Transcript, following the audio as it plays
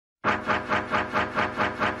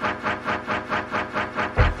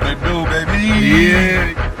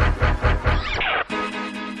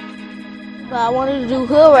wanted to do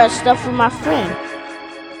hood rat stuff with my friend.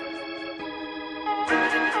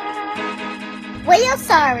 Well, you're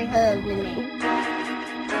sorry, hug with me.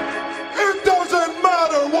 It doesn't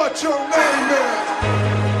matter what your name is.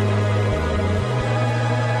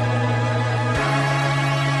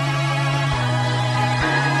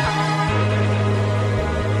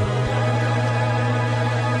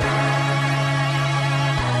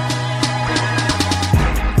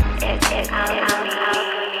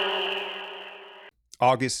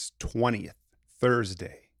 August 20th,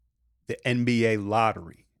 Thursday, the NBA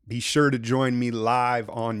lottery. Be sure to join me live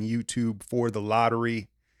on YouTube for the lottery.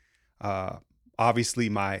 Obviously,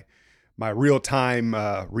 my real-time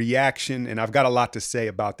reaction, and I've got a lot to say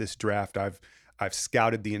about this draft. I've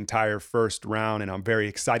scouted the entire first round, and I'm very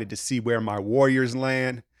excited to see where my Warriors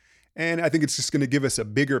land. And I think it's just going to give us a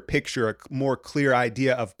bigger picture, a more clear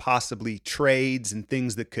idea of possibly trades and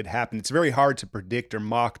things that could happen. It's very hard to predict or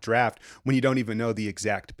mock draft when you don't even know the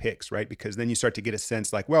exact picks, right? Because then you start to get a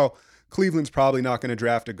sense like, well, Cleveland's probably not going to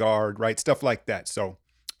draft a guard, right? Stuff like that. So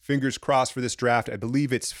fingers crossed for this draft. I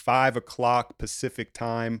believe it's 5 o'clock Pacific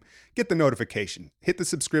time. Get the notification. Hit the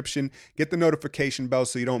subscription. Get the notification bell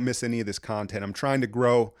so you don't miss any of this content. I'm trying to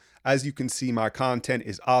grow. As you can see, my content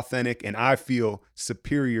is authentic and I feel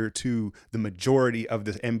superior to the majority of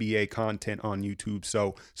the NBA content on YouTube.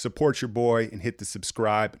 So support your boy and hit the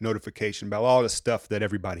subscribe, notification bell, all the stuff that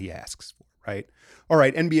everybody asks for, right? All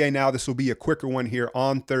right, NBA now. This will be a quicker one here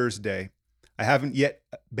on Thursday. I haven't yet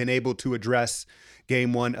been able to address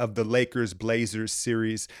game one of the Lakers-Blazers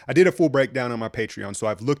series. I did a full breakdown on my Patreon, so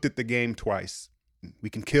I've looked at the game twice.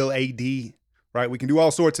 We can kill AD. Right? We can do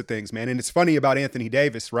all sorts of things, man. And it's funny about Anthony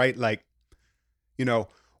Davis, right? Like, you know,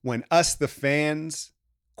 when us, the fans,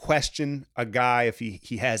 question a guy if he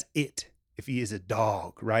has it, if he is a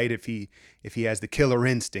dog, right? If he has the killer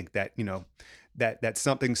instinct, that, you know, that's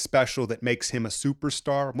something special that makes him a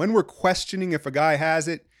superstar. When we're questioning if a guy has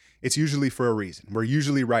it, it's usually for a reason. We're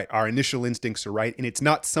usually right. Our initial instincts are right. And it's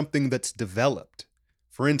not something that's developed.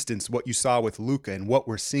 For instance, what you saw with Luka and what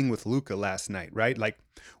we're seeing with Luka last night, right? Like,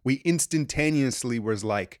 we instantaneously was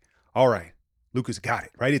like, all right, Luka's got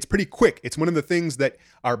it, right? It's pretty quick. It's one of the things that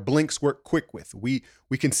our blinks work quick with. We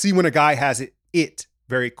can see when a guy has it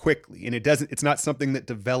very quickly, and it's not something that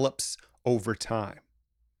develops over time.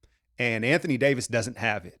 And Anthony Davis doesn't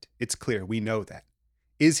have it. It's clear. We know that.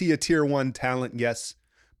 Is he a tier 1 talent? Yes,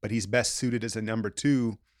 but he's best suited as a number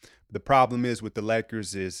 2. The problem is with the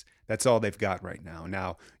Lakers is that's all they've got right now.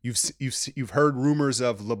 Now, you've heard rumors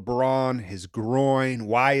of LeBron, his groin.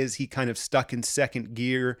 Why is he kind of stuck in second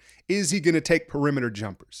gear? Is he going to take perimeter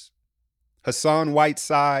jumpers? Hassan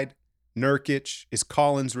Whiteside, Nurkic, is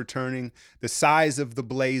Collins returning? The size of the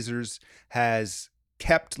Blazers has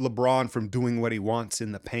kept LeBron from doing what he wants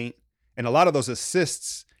in the paint. And a lot of those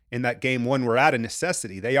assists in that game one were out of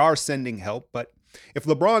necessity. They are sending help, but if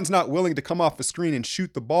LeBron's not willing to come off the screen and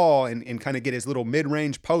shoot the ball and kind of get his little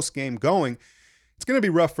mid-range post game going, it's going to be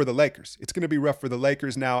rough for the Lakers. It's going to be rough for the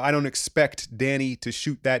Lakers. Now, I don't expect Danny to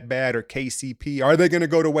shoot that bad or KCP. Are they going to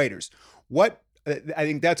go to waiters? I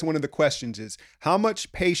think that's one of the questions is, how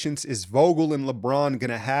much patience is Vogel and LeBron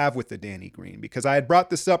going to have with the Danny Green? Because I had brought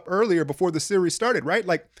this up earlier before the series started, right?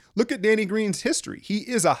 Like, look at Danny Green's history. He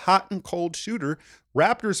is a hot and cold shooter.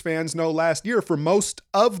 Raptors fans know last year for most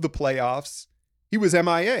of the playoffs, he was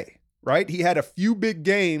MIA, right? He had a few big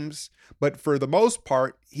games, but for the most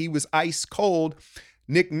part, he was ice cold.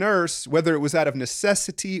 Nick Nurse, whether it was out of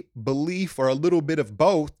necessity, belief, or a little bit of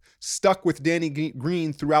both, stuck with Danny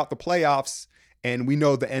Green throughout the playoffs, and we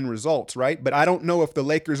know the end results, right? But I don't know if the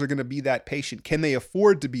Lakers are going to be that patient. Can they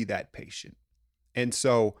afford to be that patient? And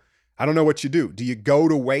so I don't know what you do. Do you go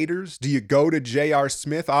to waiters? Do you go to J.R.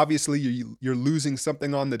 Smith? Obviously, you're losing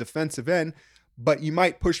something on the defensive end. But you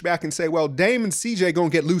might push back and say, well, Dame and CJ going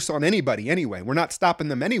to get loose on anybody anyway. We're not stopping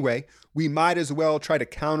them anyway. We might as well try to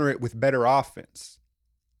counter it with better offense.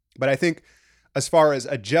 But I think as far as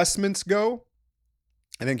adjustments go,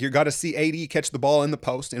 I think you've got to see AD catch the ball in the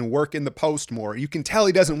post and work in the post more. You can tell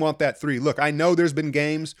he doesn't want that 3. Look, I know there's been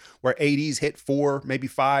games where AD's hit 4, maybe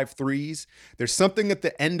 5 threes. There's something at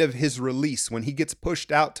the end of his release when he gets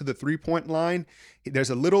pushed out to the 3-point line. There's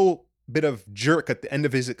a little bit of jerk at the end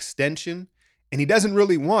of his extension. And he doesn't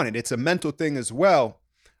really want it. It's a mental thing as well.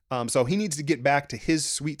 So he needs to get back to his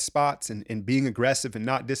sweet spots and being aggressive and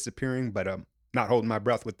not disappearing, but not holding my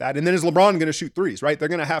breath with that. And then is LeBron going to shoot threes, right? They're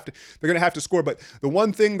going to have to score. But the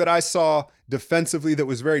one thing that I saw defensively that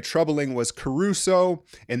was very troubling was Caruso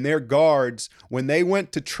and their guards. When they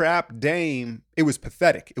went to trap Dame, it was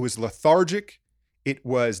pathetic. It was lethargic. It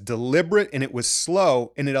was deliberate and it was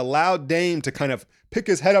slow. And it allowed Dame to kind of pick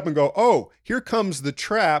his head up and go, oh, here comes the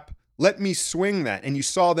trap. Let me swing that. And you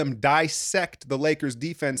saw them dissect the Lakers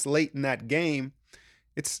defense late in that game.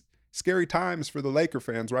 It's scary times for the Laker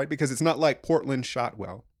fans, right? Because it's not like Portland shot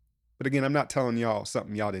well. But again, I'm not telling y'all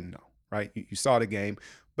something y'all didn't know, right? You saw the game.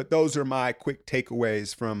 But those are my quick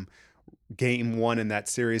takeaways from game one in that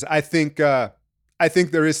series. I think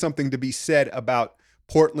there is something to be said about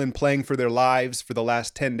Portland playing for their lives for the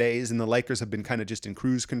last 10 days, and the Lakers have been kind of just in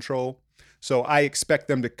cruise control. So I expect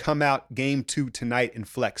them to come out game two tonight and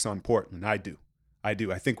flex on Portland. I do. I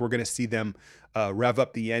think we're going to see them rev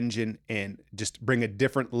up the engine and just bring a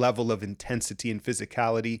different level of intensity and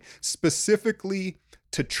physicality, specifically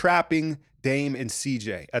to trapping Dame and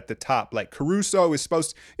CJ at the top. Like Caruso is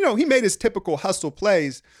supposed to, he made his typical hustle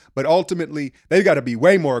plays, but ultimately they've got to be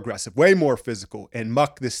way more aggressive, way more physical, and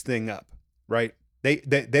muck this thing up, right? They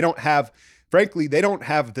don't have, frankly, they don't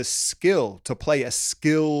have the skill to play a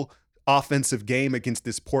skill offensive game against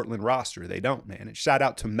this Portland roster. They don't, man. And shout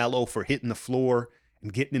out to Melo for hitting the floor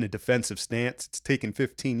and getting in a defensive stance. It's taken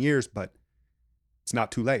 15 years, but it's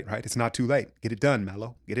not too late, right? It's not too late. Get it done,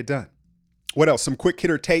 Melo. Get it done. What else? Some quick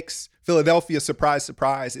hitter takes. Philadelphia, surprise,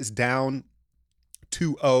 surprise, is down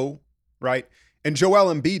 2-0, right? And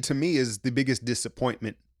Joel Embiid, to me, is the biggest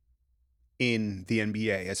disappointment in the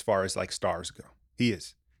NBA as far as like stars go. He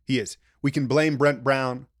is. We can blame Brent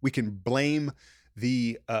Brown. We can blame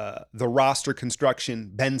the roster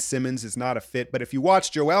construction. Ben Simmons is not a fit. But if you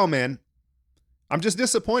watch Joel, man, I'm just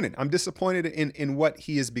disappointed. I'm disappointed in what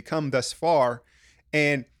he has become thus far.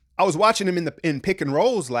 And I was watching him in pick and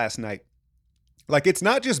rolls last night. Like, it's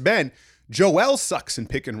not just Ben. Joel sucks in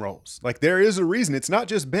pick and rolls. Like, there is a reason. It's not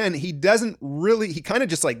just Ben. He kind of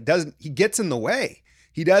just like he gets in the way.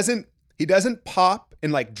 He doesn't pop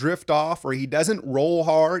and like drift off, or he doesn't roll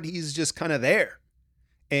hard. He's just kind of there.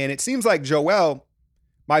 And it seems like Joel,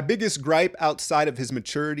 my biggest gripe outside of his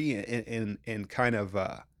maturity and kind of,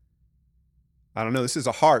 I don't know, this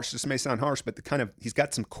may sound harsh, but he's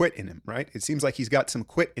got some quit in him, right? It seems like he's got some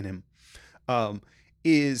quit in him,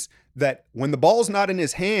 is that when the ball's not in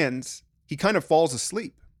his hands, he kind of falls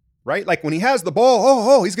asleep, right? Like when he has the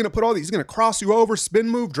ball, he's going to he's going to cross you over, spin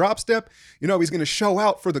move, drop step, he's going to show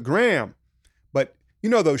out for the gram. But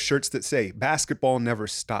those shirts that say basketball never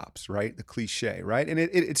stops, right? The cliche, right? And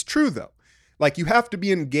it's true though. Like you have to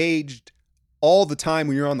be engaged all the time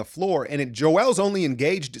when you're on the floor. And Joel's only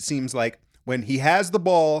engaged, it seems like, when he has the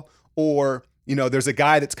ball, or, there's a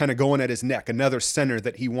guy that's kind of going at his neck, another center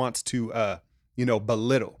that he wants to,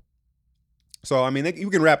 belittle. So, I mean,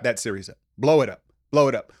 you can wrap that series up, blow it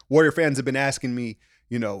up. Warrior fans have been asking me,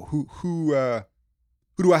 who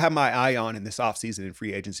do I have my eye on in this offseason in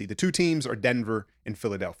free agency? The two teams are Denver and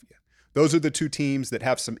Philadelphia. Those are the two teams that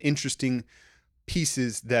have some interesting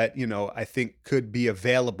pieces that, I think could be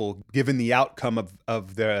available given the outcome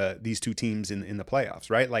of these two teams in the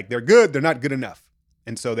playoffs, right? Like they're good, they're not good enough.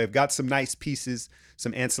 And so they've got some nice pieces,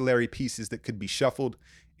 some ancillary pieces that could be shuffled.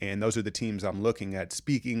 And those are the teams I'm looking at.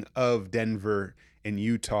 Speaking of Denver and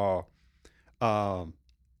Utah, I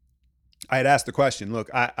had asked the question, look,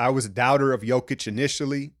 I was a doubter of Jokic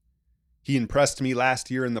initially. He impressed me last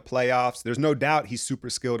year in the playoffs. There's no doubt he's super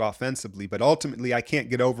skilled offensively, but ultimately I can't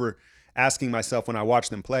get over asking myself when I watch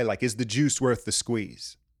them play, like, is the juice worth the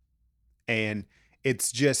squeeze? And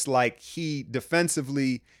it's just like he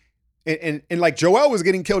defensively, and like Joel was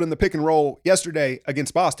getting killed in the pick and roll yesterday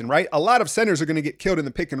against Boston, right? A lot of centers are going to get killed in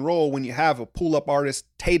the pick and roll when you have a pull-up artist,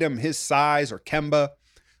 Tatum, his size, or Kemba.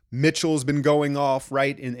 Mitchell's been going off,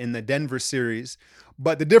 right, in the Denver series.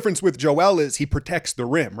 But the difference with Joel is he protects the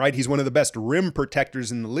rim, right? He's one of the best rim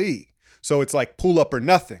protectors in the league. So it's like pull up or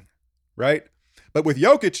nothing, right? But with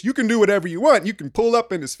Jokic, you can do whatever you want. You can pull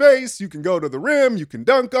up in his face. You can go to the rim. You can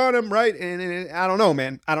dunk on him, right? And I don't know,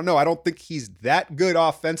 man. I don't know. I don't think he's that good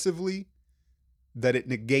offensively that it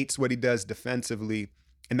negates what he does defensively.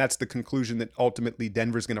 And that's the conclusion that ultimately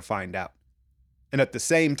Denver's going to find out. And at the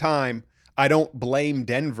same time, I don't blame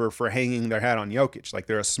Denver for hanging their hat on Jokic. Like,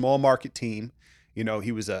 they're a small market team.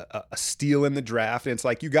 He was a steal in the draft. And it's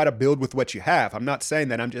like, you got to build with what you have. I'm not saying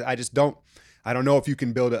that. I don't know if you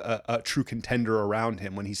can build a true contender around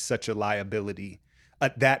him when he's such a liability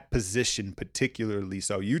at that position particularly.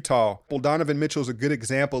 So Utah, well, Donovan Mitchell's a good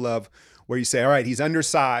example of where you say, all right, he's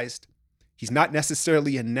undersized. He's not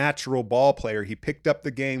necessarily a natural ball player. He picked up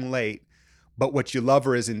the game late. But what you love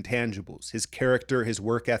are his intangibles, his character, his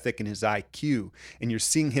work ethic, and his IQ. And you're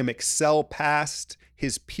seeing him excel past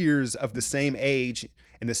his peers of the same age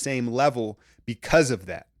and the same level because of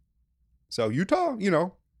that. So Utah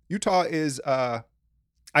is, I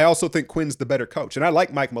also think Quinn's the better coach. And I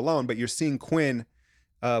like Mike Malone, but you're seeing Quinn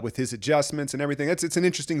with his adjustments and everything. It's an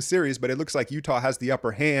interesting series, but it looks like Utah has the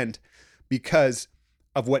upper hand because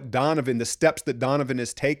of what Donovan, the steps that Donovan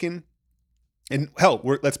has taken. And hell,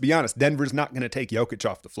 let's be honest, Denver's not going to take Jokic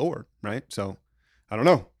off the floor, right? So I don't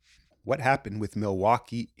know. What happened with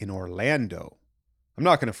Milwaukee in Orlando? I'm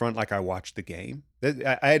not going to front like I watched the game.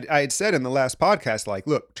 I had said in the last podcast, like,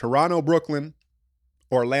 look, Toronto, Brooklyn,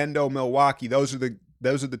 Orlando, Milwaukee, those are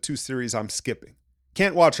the two series I'm skipping.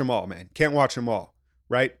 Can't watch them all, man. Can't watch them all,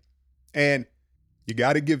 right? And you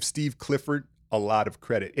got to give Steve Clifford a lot of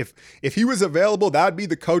credit. If he was available, that would be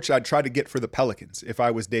the coach I'd try to get for the Pelicans if I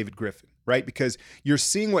was David Griffin, right? Because you're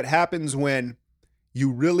seeing what happens when you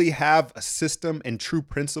really have a system and true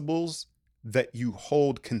principles that you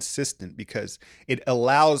hold consistent, because it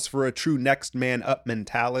allows for a true next man up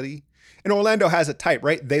mentality. And Orlando has a type,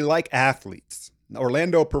 right? They like athletes.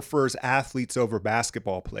 Orlando prefers athletes over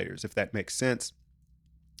basketball players, if that makes sense.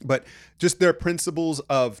 But just their principles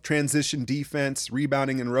of transition defense,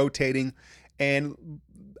 rebounding and rotating. And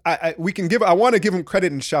I want to give them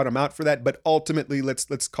credit and shout them out for that. But ultimately,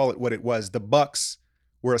 let's call it what it was. The Bucks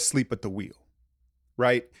were asleep at the wheel,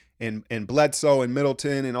 right? And Bledsoe and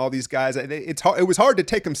Middleton and all these guys, it was hard to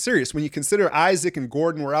take them serious. When you consider Isaac and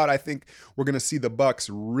Gordon were out, I think we're going to see the Bucks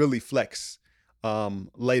really flex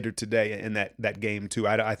later today in that game too.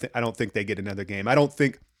 I don't think they get another game.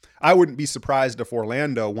 I wouldn't be surprised if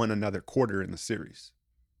Orlando won another quarter in the series.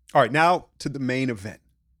 All right, now to the main event.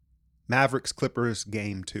 Mavericks Clippers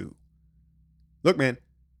game 2. Look, man,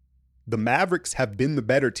 the Mavericks have been the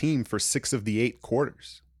better team for 6 of the 8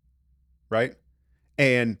 quarters, right?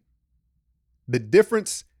 And the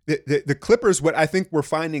difference, the Clippers, what I think we're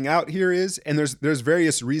finding out here is, and there's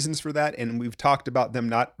various reasons for that, and we've talked about them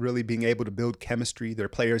not really being able to build chemistry, their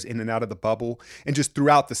players in and out of the bubble, and just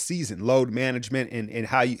throughout the season, load management and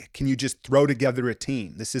how can you just throw together a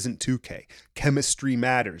team. This isn't 2K. Chemistry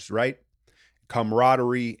matters, right?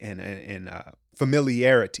 Camaraderie and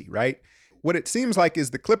familiarity, right? What it seems like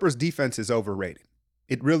is the Clippers defense is overrated.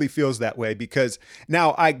 It really feels that way because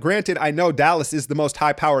now I know Dallas is the most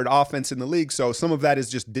high-powered offense in the league, so some of that is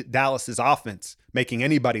just Dallas's offense making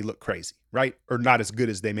anybody look crazy, right? Or not as good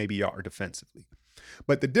as they maybe are defensively.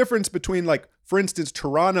 But the difference between, like, for instance,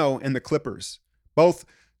 Toronto and the Clippers, both,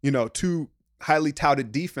 two highly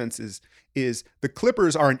touted defenses, is the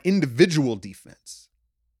Clippers are an individual defense.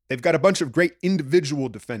 They've got a bunch of great individual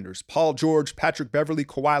defenders. Paul George, Patrick Beverley,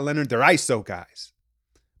 Kawhi Leonard, they're ISO guys.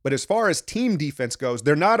 But as far as team defense goes,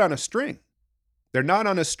 they're not on a string. They're not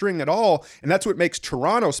on a string at all. And that's what makes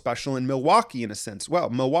Toronto special and Milwaukee in a sense. Well,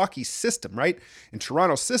 Milwaukee's system, right? And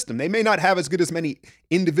Toronto's system, they may not have as good as many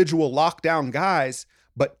individual lockdown guys,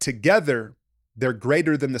 but together they're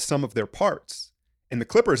greater than the sum of their parts. And the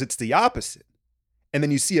Clippers, it's the opposite. And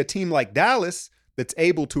then you see a team like Dallas that's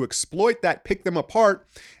able to exploit that, pick them apart.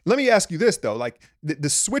 Let me ask you this, though. Like the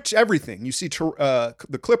switch everything. You see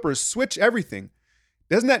the Clippers switch everything.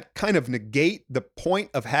 Doesn't that kind of negate the point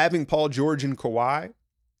of having Paul George and Kawhi?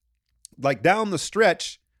 Like down the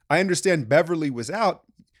stretch, I understand Beverly was out,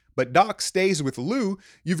 but Doc stays with Lou.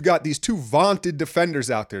 You've got these two vaunted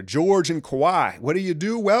defenders out there, George and Kawhi. What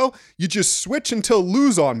do? Well, you just switch until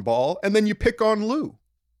Lou's on ball, and then you pick on Lou.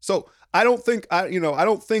 So I don't think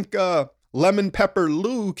Lemon Pepper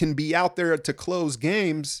Lou can be out there to close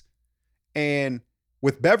games. And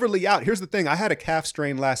with Beverly out, here's the thing. I had a calf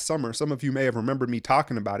strain last summer. Some of you may have remembered me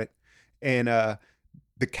talking about it. And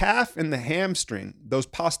the calf and the hamstring, those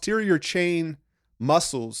posterior chain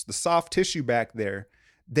muscles, the soft tissue back there,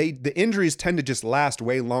 the injuries tend to just last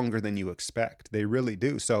way longer than you expect. They really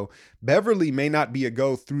do. So Beverly may not be a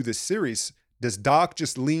go through this series. Does Doc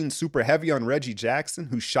just lean super heavy on Reggie Jackson,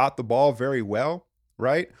 who shot the ball very well,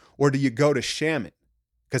 right? Or do you go to Shaman?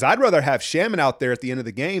 Because I'd rather have Shaman out there at the end of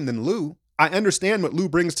the game than Lou. I understand what Lou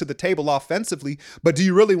brings to the table offensively, but do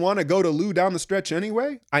you really want to go to Lou down the stretch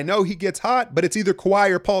anyway? I know he gets hot, but it's either Kawhi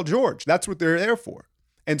or Paul George. That's what they're there for.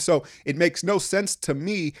 And so it makes no sense to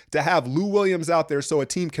me to have Lou Williams out there so a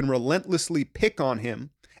team can relentlessly pick on him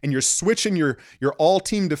and you're switching your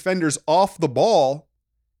all-team defenders off the ball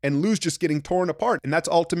and Lou's just getting torn apart. And that's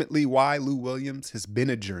ultimately why Lou Williams has been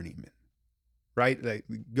a journeyman, right? Like,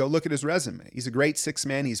 go look at his resume. He's a great six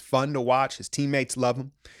man. He's fun to watch. His teammates love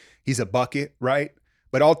him. He's a bucket, right?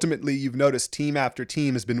 But ultimately, you've noticed team after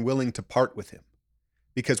team has been willing to part with him.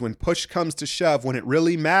 Because when push comes to shove, when it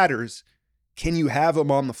really matters, can you have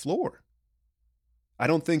him on the floor? I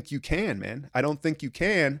don't think you can, man. I don't think you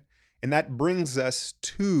can. And that brings us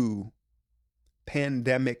to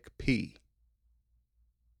Pandemic P.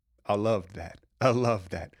 I love that. I love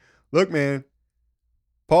that. Look, man,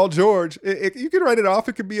 Paul George, you can write it off.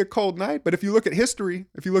 It could be a cold night. But if you look at history,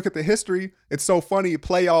 it's so funny.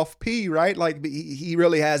 Playoff P, right? Like he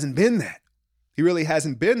really hasn't been that. He really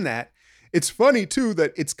hasn't been that. It's funny too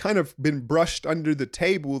that it's kind of been brushed under the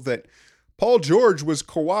table that Paul George was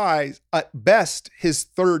Kawhi at best his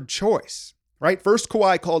third choice, right? First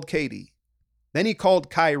Kawhi called KD. Then he called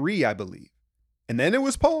Kyrie, I believe. And then it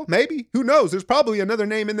was Paul, maybe. Who knows? There's probably another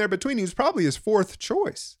name in there between. He was probably his fourth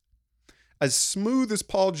choice. As smooth as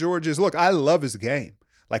Paul George is, look, I love his game.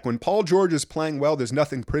 Like when Paul George is playing well, there's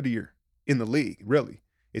nothing prettier in the league, really.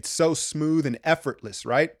 It's so smooth and effortless,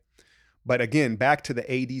 right? But again, back to the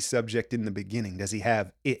AD subject in the beginning. Does he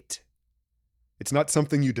have it? It's not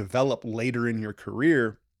something you develop later in your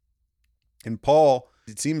career. And Paul,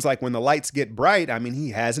 it seems like when the lights get bright, I mean, he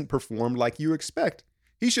hasn't performed like you expect.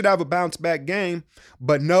 He should have a bounce back game,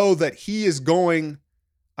 but know that he is going,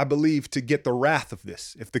 I believe, to get the wrath of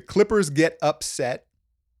this. If the Clippers get upset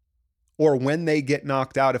or when they get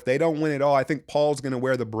knocked out, if they don't win it all, I think Paul's going to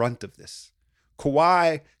wear the brunt of this.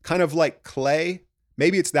 Kawhi, kind of like Klay,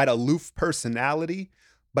 maybe it's that aloof personality,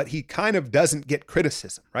 but he kind of doesn't get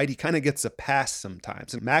criticism, right? He kind of gets a pass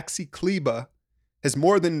sometimes. And Maxi Kleber has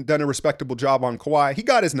more than done a respectable job on Kawhi. He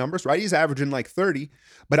got his numbers, right? He's averaging like 30,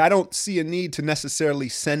 but I don't see a need to necessarily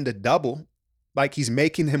send a double. Like he's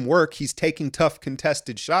making him work. He's taking tough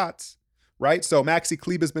contested shots, right? So Maxi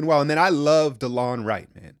Kleber's been well. And then I love DeLon Wright,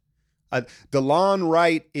 man. DeLon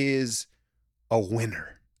Wright is a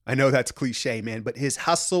winner. I know that's cliche, man, but his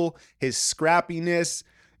hustle, his scrappiness,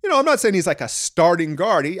 I'm not saying he's like a starting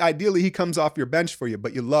guard. Ideally, he comes off your bench for you,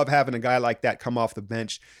 but you love having a guy like that come off the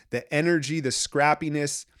bench. The energy, the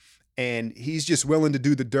scrappiness, and he's just willing to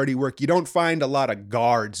do the dirty work. You don't find a lot of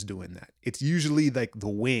guards doing that. It's usually like the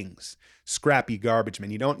wings, scrappy garbage men.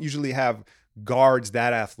 You don't usually have guards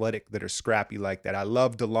that athletic that are scrappy like that. I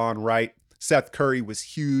love DeLon Wright. Seth Curry was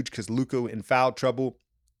huge because Luka in foul trouble.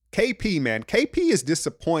 KP, man, KP is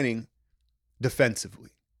disappointing defensively.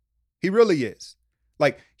 He really is.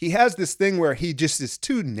 Like, he has this thing where he just is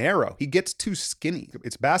too narrow. He gets too skinny.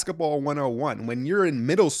 It's basketball 101. When you're in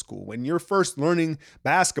middle school, when you're first learning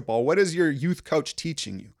basketball, what is your youth coach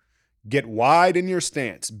teaching you? Get wide in your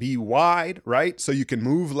stance. Be wide, right? So you can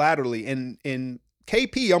move laterally. And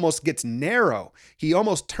KP almost gets narrow. He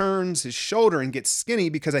almost turns his shoulder and gets skinny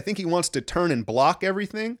because I think he wants to turn and block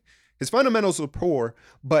everything. His fundamentals are poor,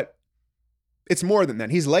 but it's more than that.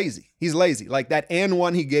 He's lazy. He's lazy. Like that and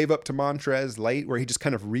one he gave up to Montrez late where he just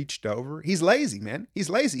kind of reached over. He's lazy, man. He's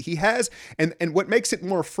lazy. He has, and what makes it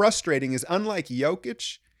more frustrating is unlike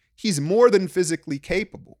Jokic, he's more than physically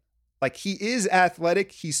capable. Like he is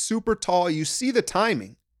athletic. He's super tall. You see the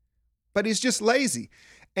timing, but he's just lazy.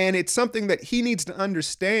 And it's something that he needs to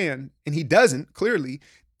understand, and he doesn't, clearly.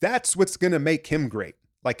 That's what's going to make him great.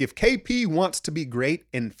 Like if KP wants to be great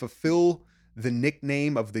and fulfill the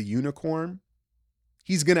nickname of the unicorn,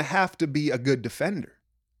 he's going to have to be a good defender.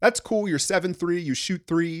 That's cool. You're 7'3", you shoot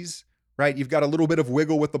threes, right? You've got a little bit of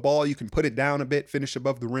wiggle with the ball. You can put it down a bit, finish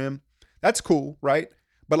above the rim. That's cool, right?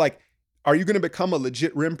 But like, are you going to become a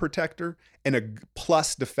legit rim protector and a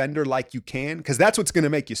plus defender like you can? Because that's what's going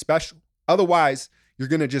to make you special. Otherwise, you're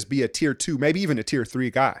going to just be a tier 2, maybe even a tier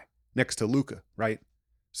 3 guy next to Luka, right?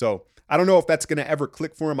 So I don't know if that's going to ever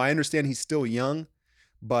click for him. I understand he's still young,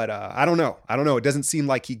 but I don't know. It doesn't seem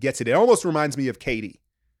like he gets it. It almost reminds me of KD,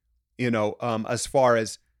 as far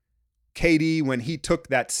as KD, when he took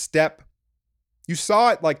that step, you saw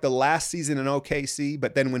it like the last season in OKC,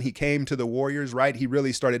 but then when he came to the Warriors, right, he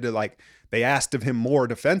really started to they asked of him more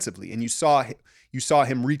defensively, and you saw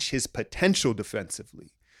him reach his potential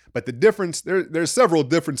defensively. But the difference, there's several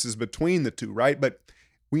differences between the two, right? But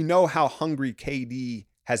we know how hungry KD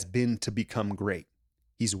has been to become great.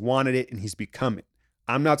 He's wanted it and he's become it.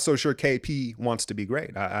 I'm not so sure KP wants to be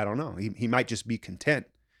great. I don't know. He might just be content.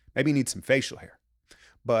 Maybe he needs some facial hair.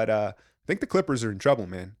 But I think the Clippers are in trouble,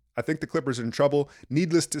 man. I think the Clippers are in trouble.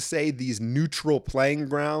 Needless to say, these neutral playing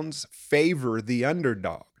grounds favor the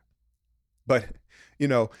underdog. But,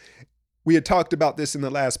 we had talked about this in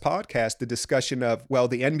the last podcast, the discussion of, well,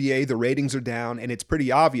 the NBA, the ratings are down, and it's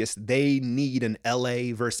pretty obvious they need an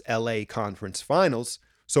LA versus LA conference finals.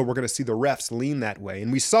 So we're going to see the refs lean that way.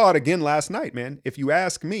 And we saw it again last night, man. If you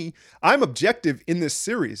ask me, I'm objective in this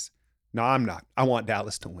series. No, I'm not. I want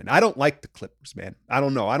Dallas to win. I don't like the Clippers, man. I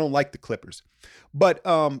don't know. I don't like the Clippers. But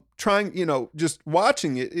just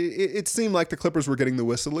watching it, it seemed like the Clippers were getting the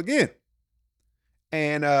whistle again.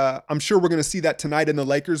 And I'm sure we're going to see that tonight in the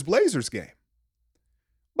Lakers-Blazers game.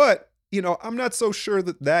 But, I'm not so sure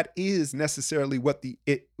that is necessarily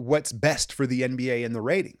what's best for the NBA and the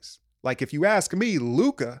ratings. Like, if you ask me,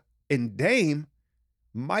 Luka and Dame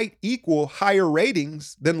might equal higher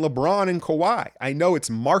ratings than LeBron and Kawhi. I know it's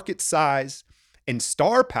market size and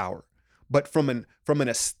star power, But from an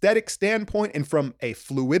aesthetic standpoint and from a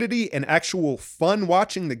fluidity and actual fun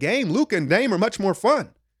watching the game, Luka and Dame are much more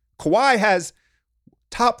fun. Kawhi has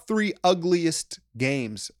top 3 ugliest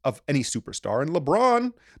games of any superstar, and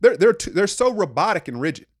LeBron, they're so robotic and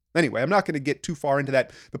rigid. Anyway, I'm not going to get too far into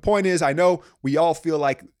that. The point is, I know we all feel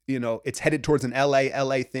like, it's headed towards an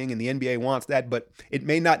LA thing and the NBA wants that, but it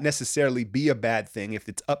may not necessarily be a bad thing if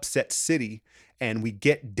it's upset city and we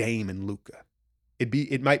get Dame and Luka.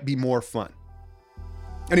 It might be more fun.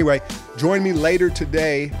 Anyway, join me later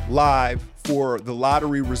today live for the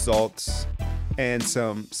lottery results and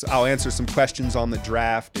I'll answer some questions on the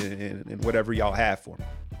draft and whatever y'all have for me.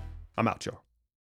 I'm out, y'all.